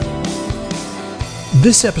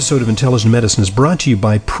This episode of Intelligent Medicine is brought to you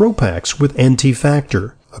by Propax with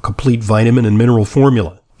NT-Factor, a complete vitamin and mineral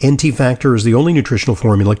formula. NT-Factor is the only nutritional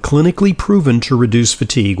formula clinically proven to reduce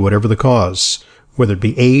fatigue, whatever the cause, whether it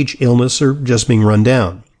be age, illness, or just being run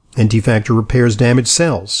down. NT-Factor repairs damaged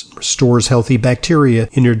cells, restores healthy bacteria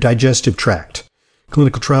in your digestive tract.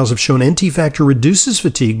 Clinical trials have shown NT-Factor reduces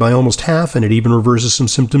fatigue by almost half, and it even reverses some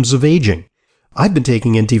symptoms of aging. I've been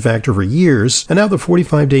taking NT-Factor for years, and now the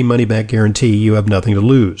 45-day money-back guarantee, you have nothing to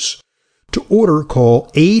lose. To order, call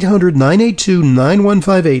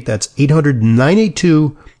 800-982-9158, that's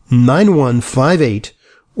 800-982-9158,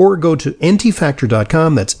 or go to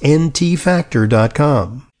ntfactor.com, that's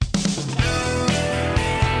ntfactor.com.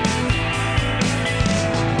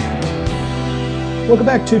 Welcome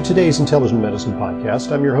back to today's Intelligent Medicine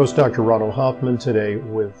Podcast. I'm your host, Dr. Ronald Hoffman, today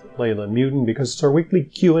with Leyla Mutin, because it's our weekly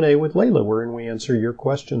Q&A with Leyla, wherein we answer your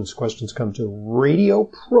questions. Questions come to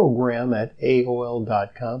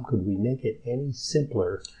radioprogram@aol.com. Could we make it any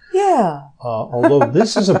simpler? Yeah. Although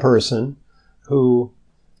this is a person who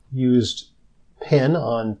used pen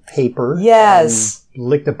on paper. Yes. And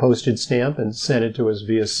licked a postage stamp and sent it to us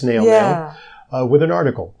via snail mail with an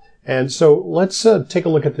article. And so let's take a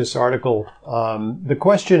look at this article. The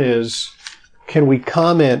question is, can we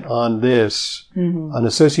comment on this? An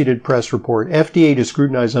Associated Press report, FDA to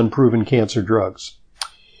scrutinize unproven cancer drugs.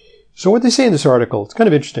 So what they say in this article, it's kind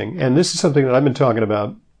of interesting, and this is something that I've been talking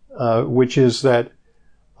about, which is that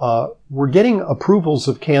we're getting approvals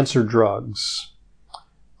of cancer drugs.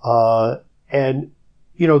 And,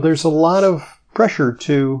 you know, there's a lot of pressure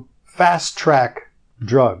to fast-track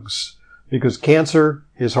drugs because cancer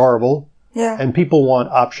is horrible. Yeah. And people want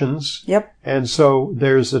options. Yep. And so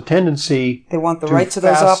there's a tendency they want the rights to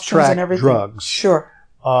those options and everything. Drugs. Sure.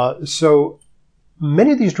 So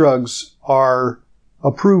many of these drugs are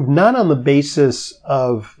approved not on the basis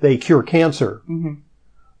of they cure cancer.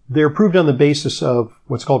 They're approved on the basis of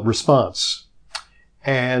what's called response.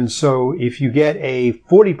 And so if you get a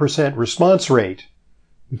 40% response rate,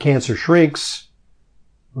 the cancer shrinks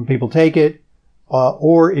when people take it.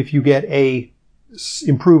 Or if you get a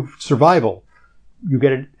improved survival, you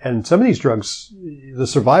get it. And some of these drugs, the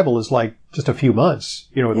survival is like just a few months.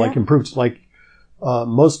 You know, like improves. Like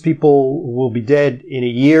most people will be dead in a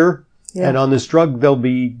year, and on this drug they'll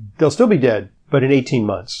still be dead, but in 18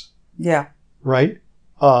 months. Yeah. Right.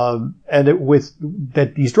 And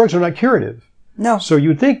these drugs are not curative. No. So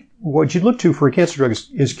you'd think what you'd look to for a cancer drug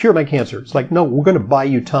is cure my cancer. It's like, no, we're going to buy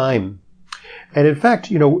you time. And in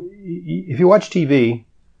fact, you know, if you watch TV,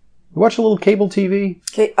 you watch a little cable TV?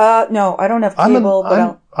 No, I don't have cable.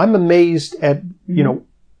 I'm amazed at, you know,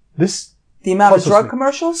 this. The amount of drug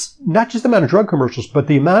commercials? Not just the amount of drug commercials, but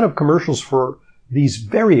the amount of commercials for these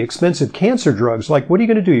very expensive cancer drugs. Like, what are you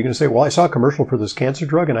going to do? You're going to say, well, I saw a commercial for this cancer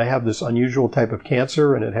drug and I have this unusual type of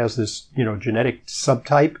cancer and it has this, you know, genetic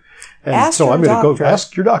subtype. And so I'm going to go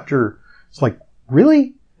ask your doctor. It's like,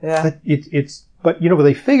 really? Yeah. But, you know, what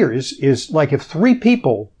they figure is like if 3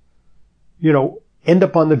 people, you know, end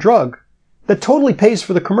up on the drug, that totally pays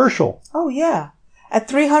for the commercial. Oh, yeah. At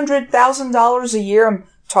 $300,000 a year, I'm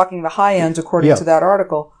talking the high end according to that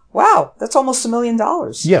article. Wow, that's almost $1 million.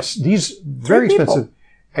 Yes, these very expensive.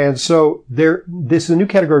 And so this is a new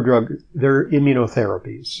category of drug. They're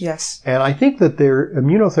immunotherapies. Yes. And I think that their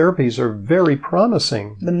immunotherapies are very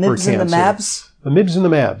promising for cancer. The MIBs and the MABs? The MIBs and the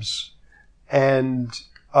MABs. And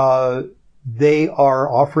they are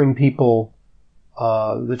offering people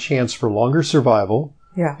the chance for longer survival.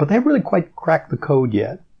 Yeah. But they haven't really quite cracked the code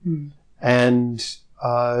yet. And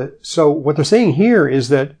so what they're saying here is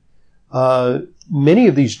that many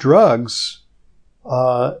of these drugs,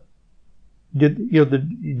 you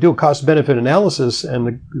do a cost-benefit analysis,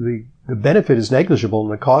 and the benefit is negligible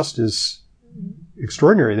and the cost is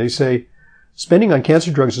extraordinary. They say spending on cancer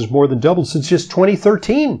drugs has more than doubled since just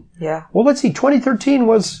 2013. Yeah. Well, let's see. 2013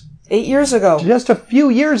 was 8 years ago. Just a few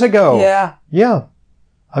years ago. Yeah. Yeah.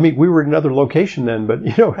 I mean, we were in another location then, but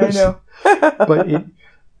you know. I know. But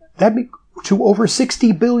that'd be to over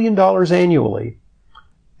 $60 billion annually.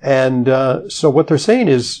 And so what they're saying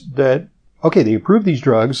is that, okay, they approve these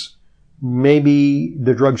drugs. Maybe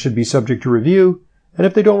the drugs should be subject to review. And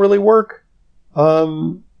if they don't really work,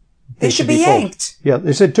 they should be yanked. Yeah,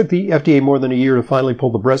 they said it took the FDA more than a year to finally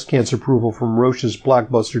pull the breast cancer approval from Roche's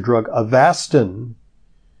blockbuster drug Avastin.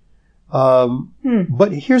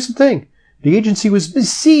 But here's the thing. The agency was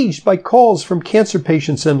besieged by calls from cancer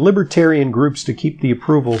patients and libertarian groups to keep the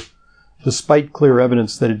approval, despite clear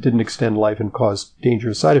evidence that it didn't extend life and cause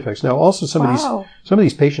dangerous side effects. Now, also some of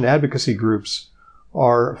these patient advocacy groups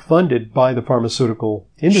are funded by the pharmaceutical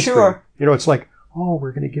industry. Sure. You know, it's like, oh,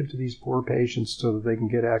 we're going to give to these poor patients so that they can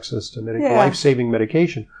get access to life-saving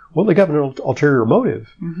medication. Well, they got an ulterior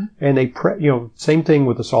motive. Mm-hmm. And they, same thing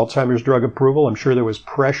with this Alzheimer's drug approval. I'm sure there was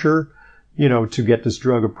pressure, to get this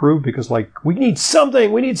drug approved because, we need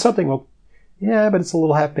something. Well, yeah, but it's a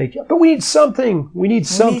little half-baked. But we need something. We need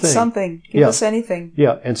something. Give us anything.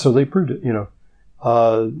 Yeah, and so they approved it, and,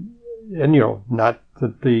 not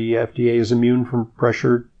that the FDA is immune from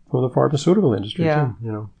pressure from the pharmaceutical industry,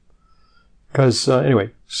 too, Because, anyway,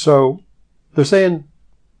 so they're saying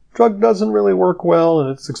drug doesn't really work well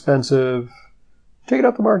and it's expensive. Take it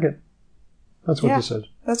off the market. That's what this says.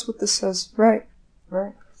 That's what this says. Right.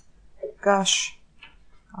 Gosh.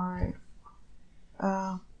 All right.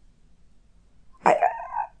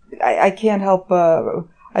 I can't help.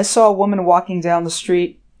 I saw a woman walking down the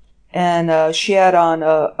street, and she had on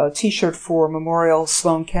a T-shirt for Memorial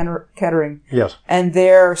Sloan Kettering. Yes. And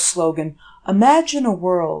their slogan: "Imagine a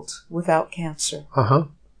world without cancer." Uh-huh.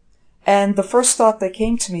 And the first thought that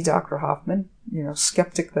came to me, Dr. Hoffman,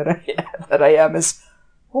 skeptic that I am, is,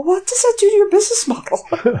 well, what does that do to your business model?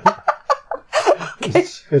 Okay.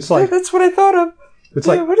 It's like that's what I thought of. It's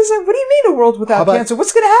like, what is that? What do you mean a world without cancer?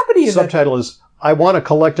 What's going to happen to you? Subtitle is, I want to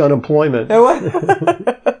collect unemployment.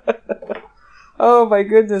 Oh my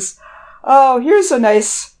goodness. Oh, here's a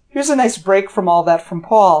nice break from all that from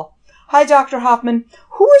Paul. Hi, Dr. Hoffman.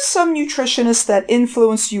 Who are some nutritionists that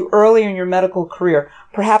influenced you early in your medical career?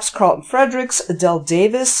 Perhaps Carlton Fredericks, Adele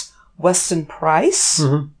Davis, Weston Price?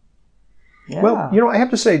 Mm-hmm. Yeah. Well, I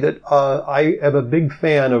have to say that I am a big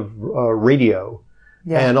fan of radio.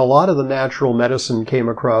 Yeah. And a lot of the natural medicine came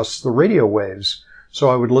across the radio waves. So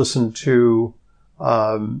I would listen to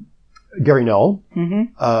Gary Null,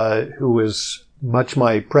 mm-hmm. Who was much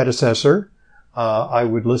my predecessor. I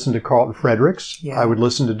would listen to Carlton Fredericks. Yeah. I would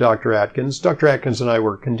listen to Dr. Atkins. Dr. Atkins and I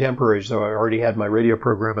were contemporaries, though I already had my radio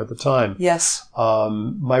program at the time. Yes.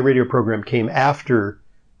 My radio program came after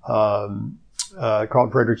Carlton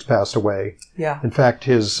Fredericks passed away. Yeah. In fact,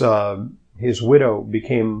 his widow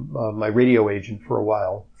became my radio agent for a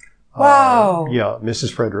while. Wow.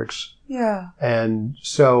 Mrs. Fredericks. Yeah. And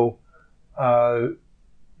so, I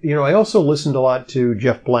also listened a lot to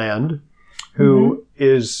Jeff Bland, who mm-hmm.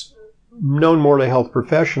 is known more to health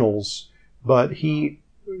professionals, but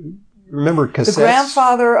remember cassettes? The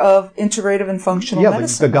grandfather of integrative and functional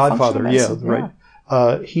medicine. The godfather, right.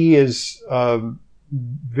 He is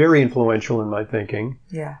very influential in my thinking.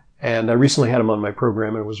 Yeah. And I recently had him on my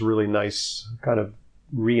program, and it was really nice kind of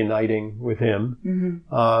reuniting with him.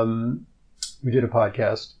 Mm-hmm. We did a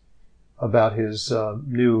podcast about his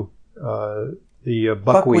new, the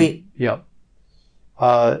buckwheat. Yeah.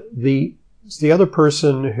 The other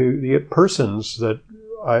persons that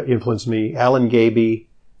influenced me, Alan Gaby,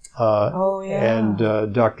 and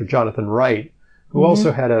Dr. Jonathan Wright, who mm-hmm.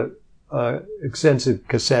 also had a extensive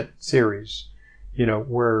cassette series,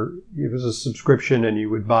 where it was a subscription and you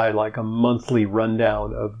would buy like a monthly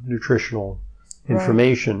rundown of nutritional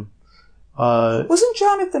information. Right. Wasn't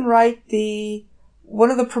Jonathan Wright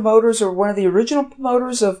one of the promoters or one of the original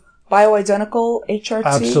promoters of bioidentical HRT?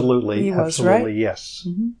 Absolutely. He was, absolutely, right? Yes.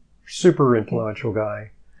 Mm-hmm. Super influential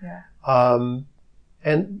guy. Yeah.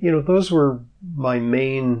 And, those were my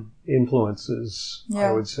main influences,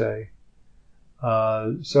 I would say.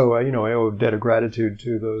 So, I owe a debt of gratitude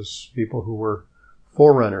to those people who were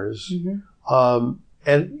forerunners. Mm-hmm.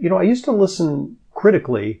 And, I used to listen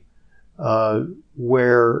critically,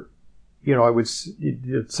 where,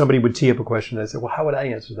 somebody would tee up a question and I'd say, well, how would I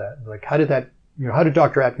answer that? Like, how did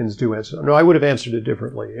Dr. Atkins answer? No, I would have answered it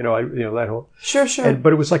differently. That whole. Sure.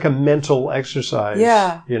 But it was like a mental exercise.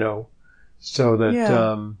 Yeah. So that,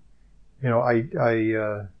 I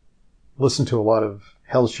listened to a lot of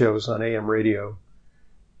health shows on AM radio.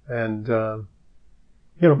 And,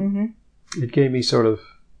 mm-hmm. it gave me sort of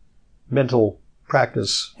mental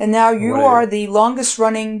practice. And now you are the longest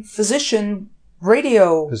running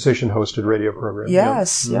physician-hosted radio program.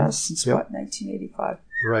 Yes, since 1985.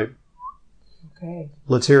 Right. Okay.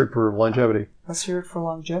 Let's hear it for longevity.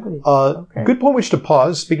 Okay. Good point which to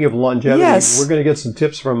pause. Speaking of longevity, yes. We're going to get some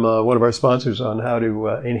tips from one of our sponsors on how to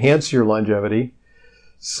enhance your longevity.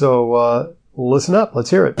 So listen up. Let's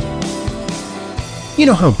hear it. You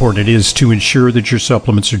know how important it is to ensure that your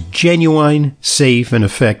supplements are genuine, safe, and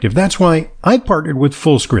effective. That's why I partnered with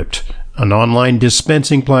FullScript, an online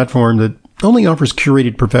dispensing platform that only offers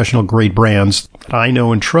curated professional-grade brands that I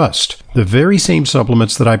know and trust. The very same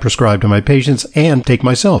supplements that I prescribe to my patients and take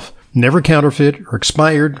myself. Never counterfeit or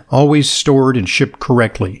expired, always stored and shipped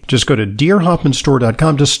correctly. Just go to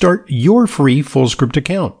drhoffmanstore.com to start your free FullScript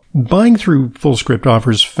account. Buying through FullScript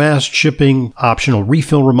offers fast shipping, optional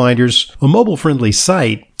refill reminders, a mobile-friendly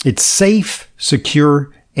site, It's safe,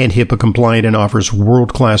 secure, and HIPAA compliant and offers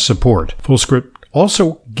world-class support. FullScript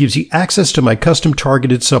also gives you access to my custom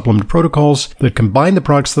targeted supplement protocols that combine the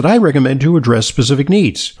products that I recommend to address specific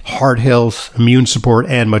needs: heart health, immune support,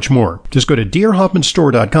 and much more. Just go to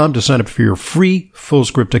drhoffmanstore.com to sign up for your free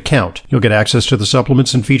FullScript account. You'll get access to the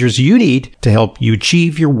supplements and features you need to help you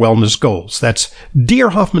achieve your wellness goals. That's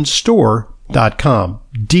drhoffmanstore.com.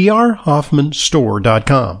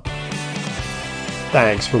 drhoffmanstore.com.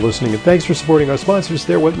 Thanks for listening, and thanks for supporting our sponsors.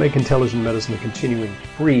 They're what make intelligent medicine a continuing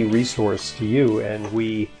free resource to you, and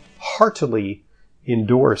we heartily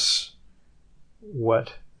endorse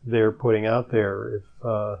what they're putting out there. If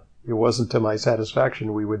it wasn't to my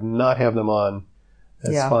satisfaction, we would not have them on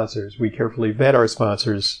as sponsors. We carefully vet our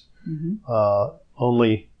sponsors.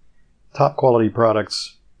 Only top quality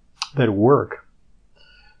products that work.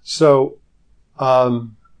 So,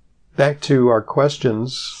 back to our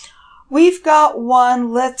questions. We've got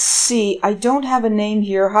one. Let's see. I don't have a name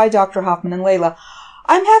here. Hi, Dr. Hoffman and Leyla.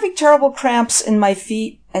 I'm having terrible cramps in my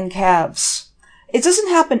feet and calves. It doesn't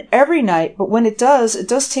happen every night, but when it does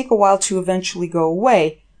take a while to eventually go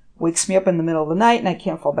away. Wakes me up in the middle of the night and I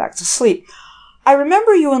can't fall back to sleep. I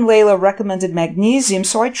remember you and Leyla recommended magnesium,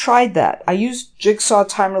 so I tried that. I used Jigsaw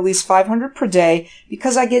Time Release 500 per day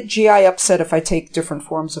because I get GI upset if I take different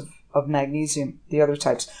forms of magnesium, the other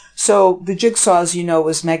types. So the Jigsaw, as you know,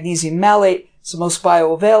 is magnesium malate. It's the most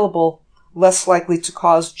bioavailable, less likely to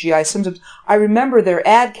cause GI symptoms. I remember their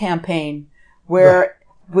ad campaign where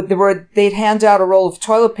they'd hand out a roll of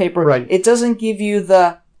toilet paper. Right. It doesn't give you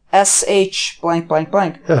the SH blank, blank,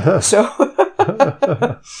 blank.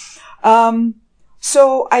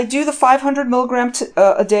 So I do the 500 milligram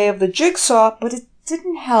a day of the Jigsaw, but it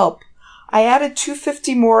didn't help. I added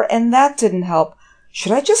 250 more, and that didn't help.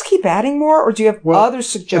 Should I just keep adding more, or do you have other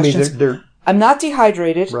suggestions? I'm not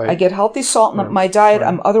dehydrated. Right. I get healthy salt in my diet. Right.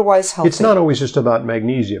 I'm otherwise healthy. It's not always just about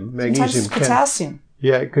magnesium. Sometimes it's potassium.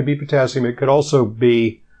 Yeah, it could be potassium. It could also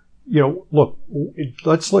be, look,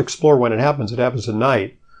 let's explore when it happens. It happens at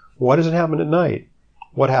night. Why does it happen at night?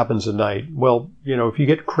 What happens at night? Well, if you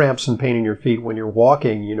get cramps and pain in your feet when you're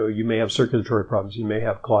walking, you may have circulatory problems. You may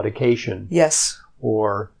have claudication. Yes.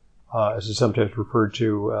 Or as is sometimes referred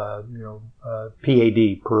to,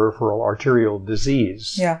 PAD, peripheral arterial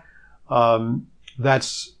disease. Yeah.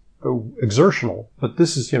 That's exertional, but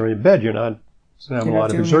this is, in bed, you're not having a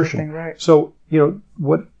lot of exertion. Anything, right. So,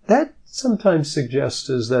 what that sometimes suggests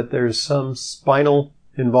is that there's some spinal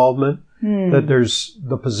involvement, that there's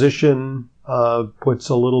the position puts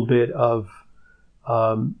a little bit of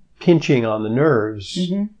pinching on the nerves.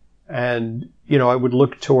 And, I would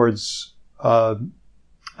look towards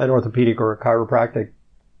an orthopedic or a chiropractic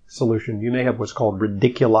solution. You may have what's called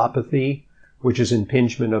radiculopathy, which is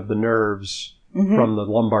impingement of the nerves from the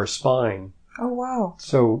lumbar spine. Oh, wow.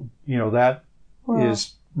 So, that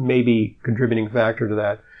is maybe a contributing factor to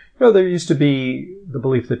that. There used to be the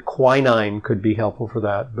belief that quinine could be helpful for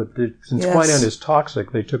that, but since quinine is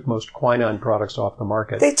toxic, they took most quinine products off the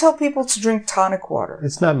market. They tell people to drink tonic water.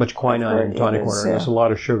 It's not much quinine in tonic water. There's a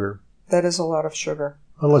lot of sugar. That is a lot of sugar.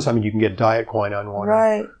 Unless, you can get diet quinine water.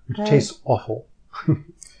 Right. Which tastes awful.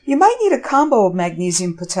 You might need a combo of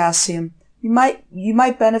magnesium, potassium. You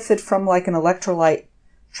might benefit from like an electrolyte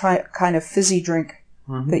kind of fizzy drink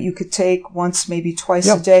that you could take once, maybe twice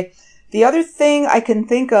a day. The other thing I can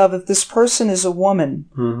think of, if this person is a woman,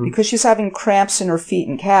 because she's having cramps in her feet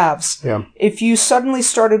and calves, if you suddenly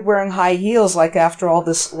started wearing high heels, like after all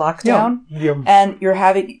this lockdown, and you're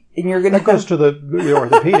going to that goes to the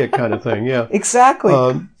orthopedic kind of thing, Exactly.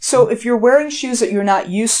 So if you're wearing shoes that you're not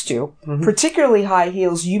used to, particularly high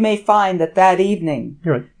heels, you may find that evening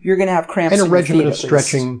you're going to have cramps in your feet. And a regimen of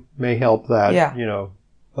stretching may help that,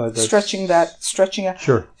 stretching out.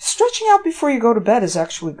 Sure. Stretching out before you go to bed is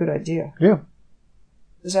actually a good idea. Yeah.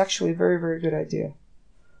 Is actually a very, very good idea.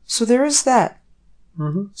 So there is that.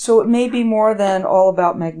 So it may be more than all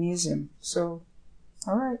about magnesium. So,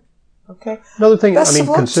 all right. Okay. Another thing,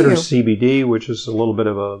 consider CBD, which is a little bit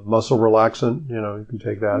of a muscle relaxant. You can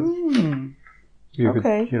take that. You could,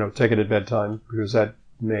 take it at bedtime because that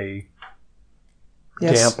may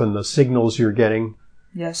dampen the signals you're getting.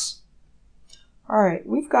 Yes. All right.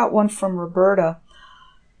 We've got one from Roberta.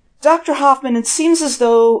 Dr. Hoffman, it seems as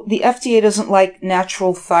though the FDA doesn't like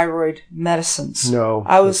natural thyroid medicines. No.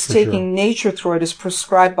 I was taking Nature-Throid as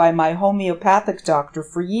prescribed by my homeopathic doctor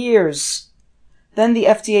for years. Then the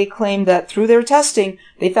FDA claimed that through their testing,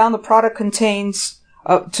 they found the product contains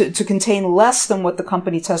to contain less than what the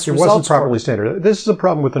company test results were. It wasn't properly standardized. This is the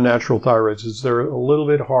problem with the natural thyroids, is they're a little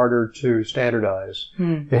bit harder to standardize.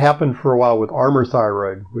 It happened for a while with Armour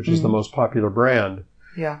Thyroid, which is the most popular brand.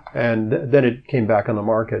 Yeah. And then it came back on the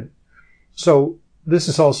market. So this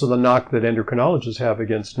is also the knock that endocrinologists have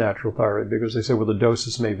against natural thyroid, because they say, well, the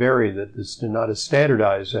doses may vary, that it's not as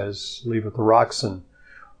standardized as levothyroxine,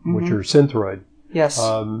 which are Synthroid. Yes.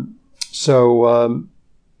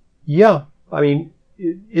 Yeah, I mean,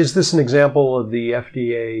 is this an example of the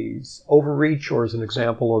FDA's overreach, or is it an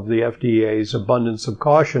example of the FDA's abundance of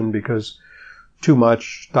caution, because too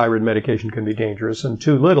much thyroid medication can be dangerous and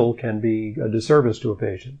too little can be a disservice to a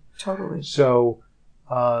patient? Totally. So,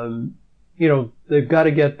 they've got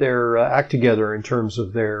to get their act together in terms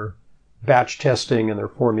of their batch testing and their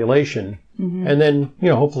formulation. Mm-hmm. And then,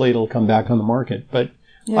 hopefully it'll come back on the market. But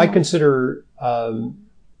I consider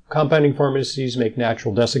compounding pharmacies make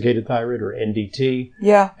natural desiccated thyroid, or NDT.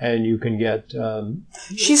 Yeah. And you can get...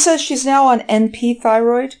 she says she's now on NP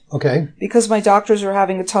thyroid. Okay. Because my doctors are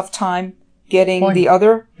having a tough time getting the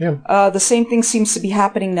other. Yeah. The same thing seems to be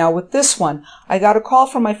happening now with this one. I got a call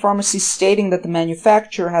from my pharmacy stating that the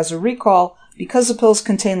manufacturer has a recall because the pills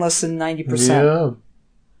contain less than 90%. Yeah.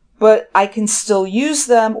 But I can still use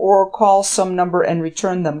them or call some number and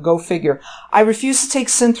return them. Go figure. I refuse to take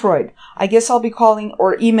Synthroid. I guess I'll be calling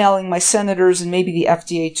or emailing my senators and maybe the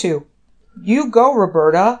FDA too. You go,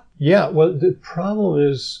 Roberta. Yeah, well, the problem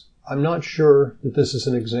is I'm not sure that this is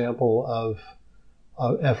an example of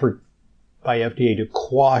effort by FDA to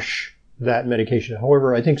quash that medication.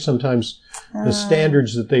 However, I think sometimes the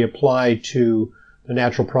standards that they apply to the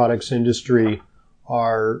natural products industry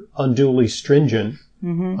are unduly stringent.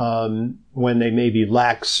 Mm-hmm. When they may be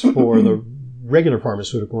lax for the regular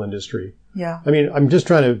pharmaceutical industry. Yeah. I mean, I'm just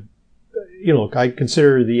trying to, look, I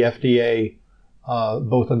consider the FDA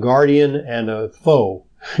both a guardian and a foe,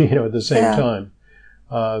 at the same time.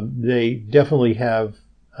 They definitely have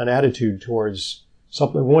an attitude towards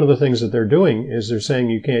something. One of the things that they're doing is they're saying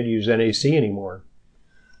you can't use NAC anymore.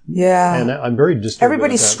 Yeah. And I'm very disturbed.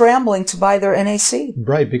 Everybody's scrambling to buy their NAC.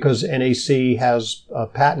 Right, because NAC has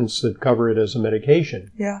patents that cover it as a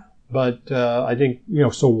medication. Yeah. But I think,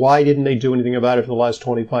 so why didn't they do anything about it for the last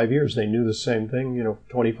 25 years? They knew the same thing,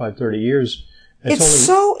 25, 30 years. It's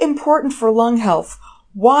so important for lung health.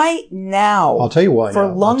 Why now? I'll tell you why for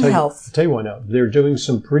now. Lung health. I'll tell you why now. They're doing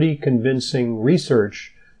some pretty convincing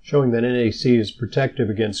research showing that NAC is protective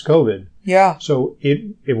against COVID. Yeah. So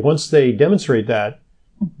once they demonstrate that,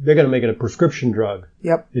 they're going to make it a prescription drug.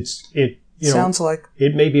 Yep. Sounds like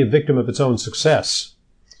it may be a victim of its own success.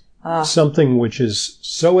 Something which is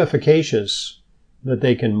so efficacious that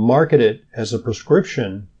they can market it as a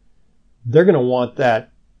prescription, they're going to want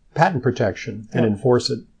that patent protection and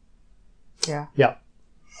enforce it. Yeah. Yeah.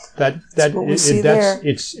 That's what we see there.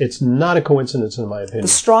 It's not a coincidence, in my opinion. The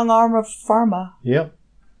strong arm of pharma. Yep.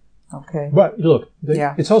 Okay. But look,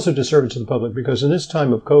 it's also a disservice to the public, because in this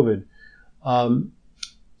time of COVID,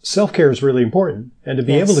 self-care is really important. And to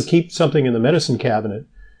be able to keep something in the medicine cabinet,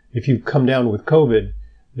 if you come down with COVID,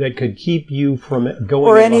 that could keep you from going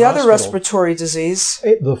or any other respiratory disease.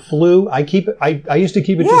 The flu, I used to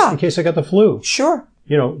keep it just in case I got the flu. Sure.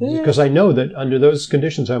 Because I know that under those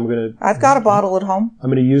conditions, I've got a bottle at home. I'm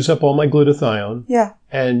going to use up all my glutathione. Yeah.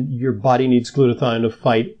 And your body needs glutathione to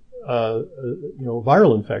fight,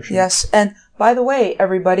 viral infection. Yes. And by the way,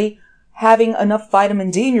 everybody, having enough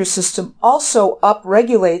vitamin D in your system also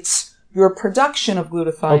upregulates your production of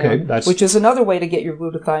glutathione, which is another way to get your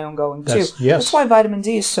glutathione going too. Yes. That's why vitamin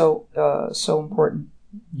D is so important.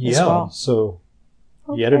 Yeah. As well. So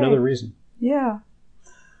yet another reason. Yeah.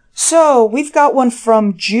 So we've got one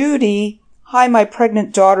from Judy. Hi, my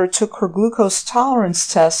pregnant daughter took her glucose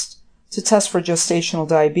tolerance test to test for gestational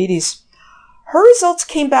diabetes. Her results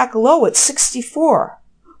came back low at 64.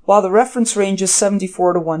 While the reference range is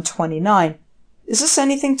 74 to 129. Is this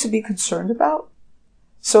anything to be concerned about?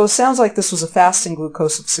 So it sounds like this was a fasting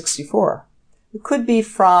glucose of 64. It could be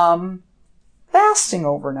from fasting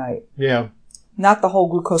overnight. Yeah. Not the whole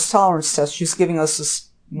glucose tolerance test. She's giving us this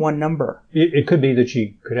one number. It could be that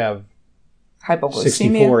she could have hypoglycemia.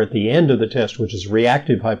 64 at the end of the test, which is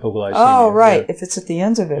reactive hypoglycemia. Oh, right. Yeah. If it's at the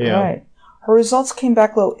end of it, right. Her results came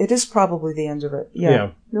back low. It is probably the end of it.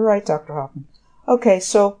 Yeah. You're right, Dr. Hoffman. Okay,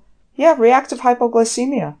 so, reactive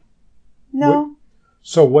hypoglycemia. No.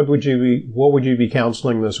 So what would you be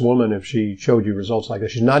counseling this woman if she showed you results like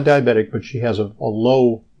this? She's not diabetic, but she has a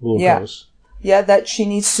low glucose. Yeah, that she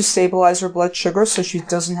needs to stabilize her blood sugar so she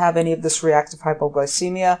doesn't have any of this reactive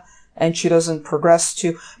hypoglycemia and she doesn't progress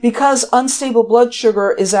to... Because unstable blood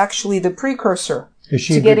sugar is actually the precursor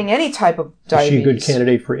to getting any type of diabetes. Is she a good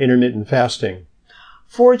candidate for intermittent fasting?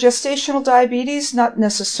 For gestational diabetes, not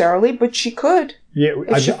necessarily, but she could. Yeah,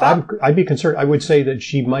 I'd be concerned. I would say that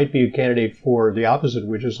she might be a candidate for the opposite,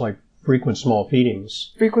 which is like frequent small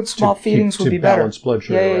feedings. Frequent small feedings would be better. To balance blood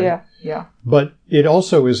sugar, Yeah. right? But it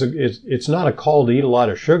also it's not a call to eat a lot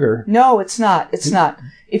of sugar. No, it's not. It's not.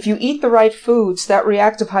 If you eat the right foods, that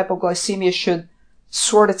reactive hypoglycemia should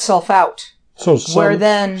sort itself out. So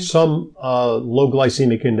some low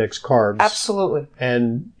glycemic index carbs. Absolutely.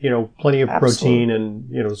 And, plenty of protein and,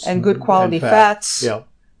 and good quality fats. Yeah.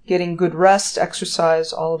 Getting good rest,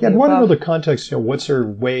 exercise, all of the above. I want to know the context, what's her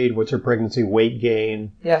weight, what's her pregnancy weight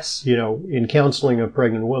gain. Yes. In counseling a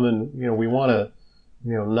pregnant woman, we want to,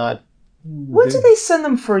 not... When do they send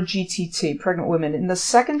them for a GTT, pregnant women? In the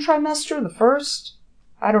second trimester, the first?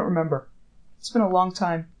 I don't remember. It's been a long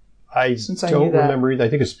time. I don't remember either. I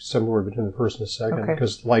think it's somewhere between the first and the second.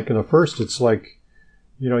 Because, in the first, it's like,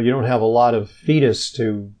 you don't have a lot of fetus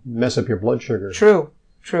to mess up your blood sugar. True.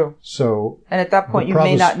 So, and at that point, you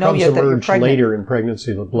may not know yet that you're pregnant. Later in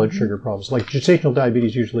pregnancy, the blood sugar problems. Like gestational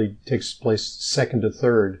diabetes usually takes place second to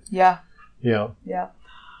third. Yeah. Yeah.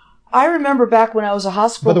 I remember back when I was a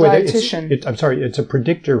hospital dietitian. It's a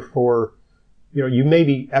predictor for, you may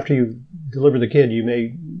be, after you deliver the kid, you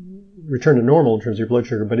may return to normal in terms of your blood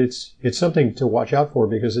sugar, but it's something to watch out for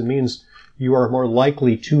because it means you are more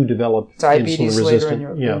likely to develop diabetes insulin resistant.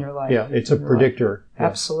 Later in your life. Yeah, it's a predictor. Yeah.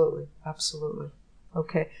 Absolutely.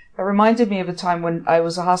 Okay. That reminded me of a time when I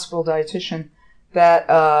was a hospital dietitian that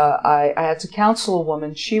I had to counsel a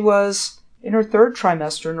woman. She was in her third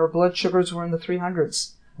trimester and her blood sugars were in the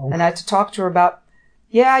 300s. Oh. And I had to talk to her about,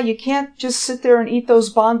 you can't just sit there and eat those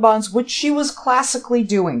bonbons, which she was classically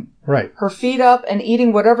doing. Right. Her feet up and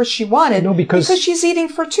eating whatever she wanted. No, because she's eating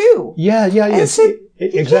for two. Yeah.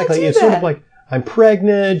 Exactly. It's sort of like, I'm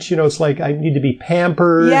pregnant, it's like I need to be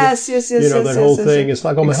pampered. Yes. That whole thing. It's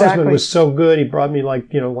like, my husband was so good. He brought me like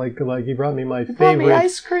he brought me my favorite. Brought me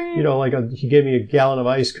ice cream. He gave me a gallon of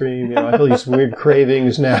ice cream. I feel these weird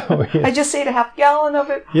cravings now. I just ate a half gallon of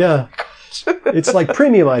it. Yeah. It's like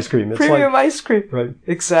premium ice cream. It's premium ice cream. Right.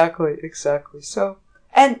 Exactly. So,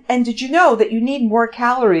 and did you know that you need more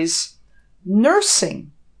calories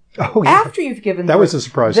nursing? Oh, yeah. After you've given birth. That was a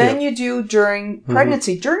surprise. Than you do during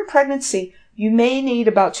pregnancy. Mm-hmm. During pregnancy, you may need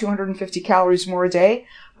about 250 calories more a day,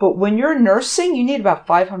 but when you're nursing, you need about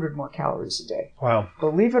 500 more calories a day. Wow.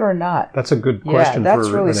 Believe it or not. That's a good question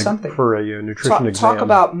something. For a nutrition exam. Talk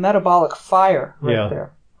about metabolic fire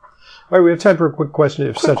there. All right, we have time for a quick question,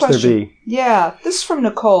 if such there be. Yeah, this is from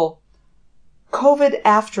Nicole. COVID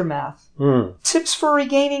aftermath. Tips for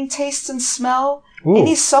regaining taste and smell? Ooh.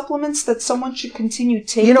 Any supplements that someone should continue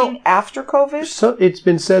taking after COVID? So it's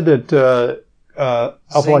been said that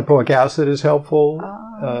alpha-lipoic acid is helpful.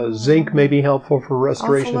 Zinc may be helpful for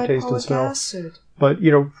restoration of taste and smell. Acid. But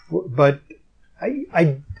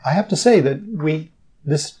I have to say that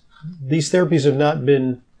these therapies have not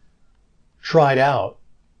been tried out,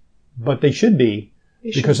 but they should be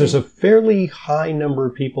because there's a fairly high number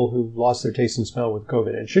of people who've lost their taste and smell with COVID,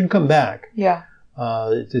 and it should come back. Yeah.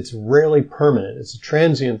 It's rarely permanent. It's a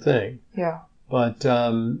transient thing. Yeah. But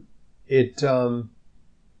there's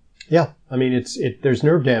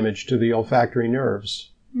nerve damage to the olfactory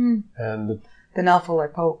nerves. And then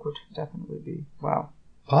alpha-lipoic would definitely be, wow.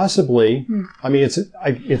 Possibly. I mean, it's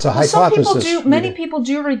a hypothesis. Many people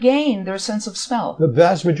do regain their sense of smell. The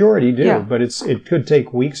vast majority do, but it could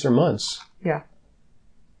take weeks or months. Yeah.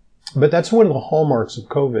 But that's one of the hallmarks of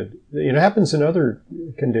COVID. It happens in other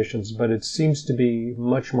conditions, but it seems to be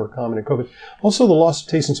much more common in COVID. Also, the loss of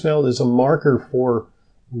taste and smell is a marker for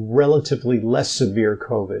relatively less severe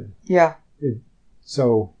COVID. Yeah.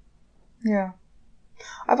 Yeah.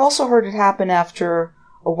 I've also heard it happen after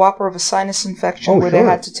a whopper of a sinus infection where they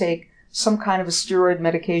had to take some kind of a steroid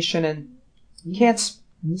medication and you can't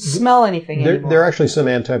smell anything anymore. There are actually some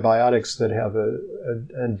antibiotics that have a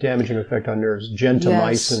damaging effect on nerves.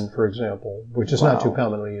 Gentamicin, for example, which is not too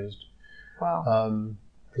commonly used. Wow.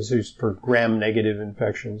 It's used for gram-negative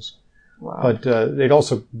infections. Wow. But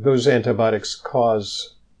those antibiotics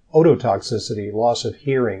cause ototoxicity, loss of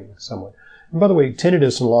hearing somewhat. And by the way,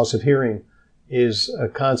 tinnitus and loss of hearing is a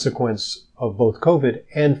consequence of both COVID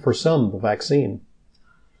and, for some, the vaccine.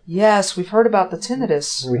 Yes, we've heard about the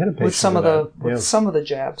tinnitus we had a patient with some of the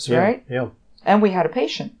jabs, right? Yeah. And we had a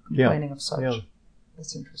patient complaining of such. Yeah.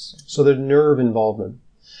 That's interesting. So the nerve involvement.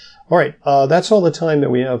 All right, that's all the time that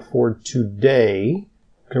we have for today.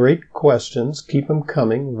 Great questions. Keep them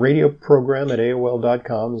coming. Radio program at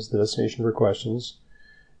AOL.com is the destination for questions.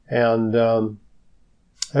 And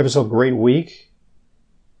have yourself a great week.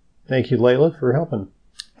 Thank you, Leyla, for helping.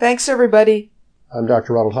 Thanks, everybody. I'm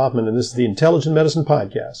Dr. Ronald Hoffman, and this is the Intelligent Medicine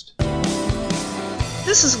Podcast.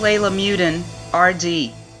 This is Leyla Muden,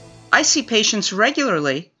 RD. I see patients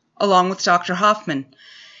regularly, along with Dr. Hoffman.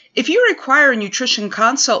 If you require a nutrition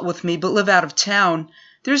consult with me but live out of town,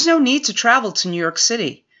 there's no need to travel to New York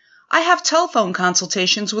City. I have telephone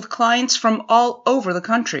consultations with clients from all over the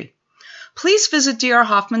country. Please visit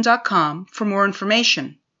drhoffman.com for more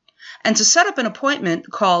information. And to set up an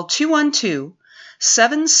appointment, call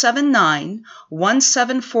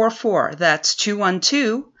 212-779-1744. That's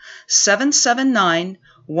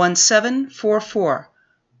 212-779-1744.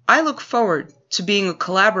 I look forward to being a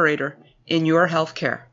collaborator in your healthcare.